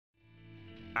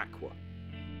Aqua.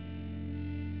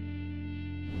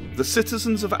 The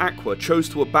citizens of Aqua chose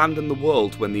to abandon the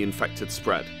world when the infected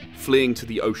spread, fleeing to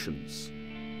the oceans.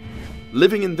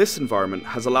 Living in this environment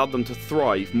has allowed them to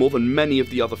thrive more than many of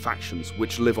the other factions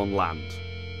which live on land.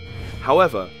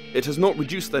 However, it has not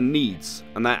reduced their needs,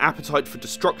 and their appetite for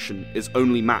destruction is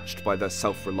only matched by their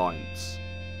self-reliance.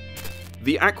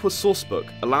 The Aqua Source Book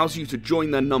allows you to join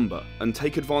their number and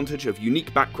take advantage of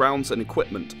unique backgrounds and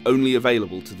equipment only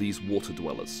available to these water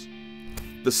dwellers.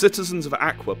 The Citizens of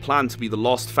Aqua plan to be the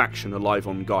last faction alive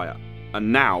on Gaia,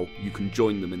 and now you can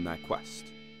join them in their quest.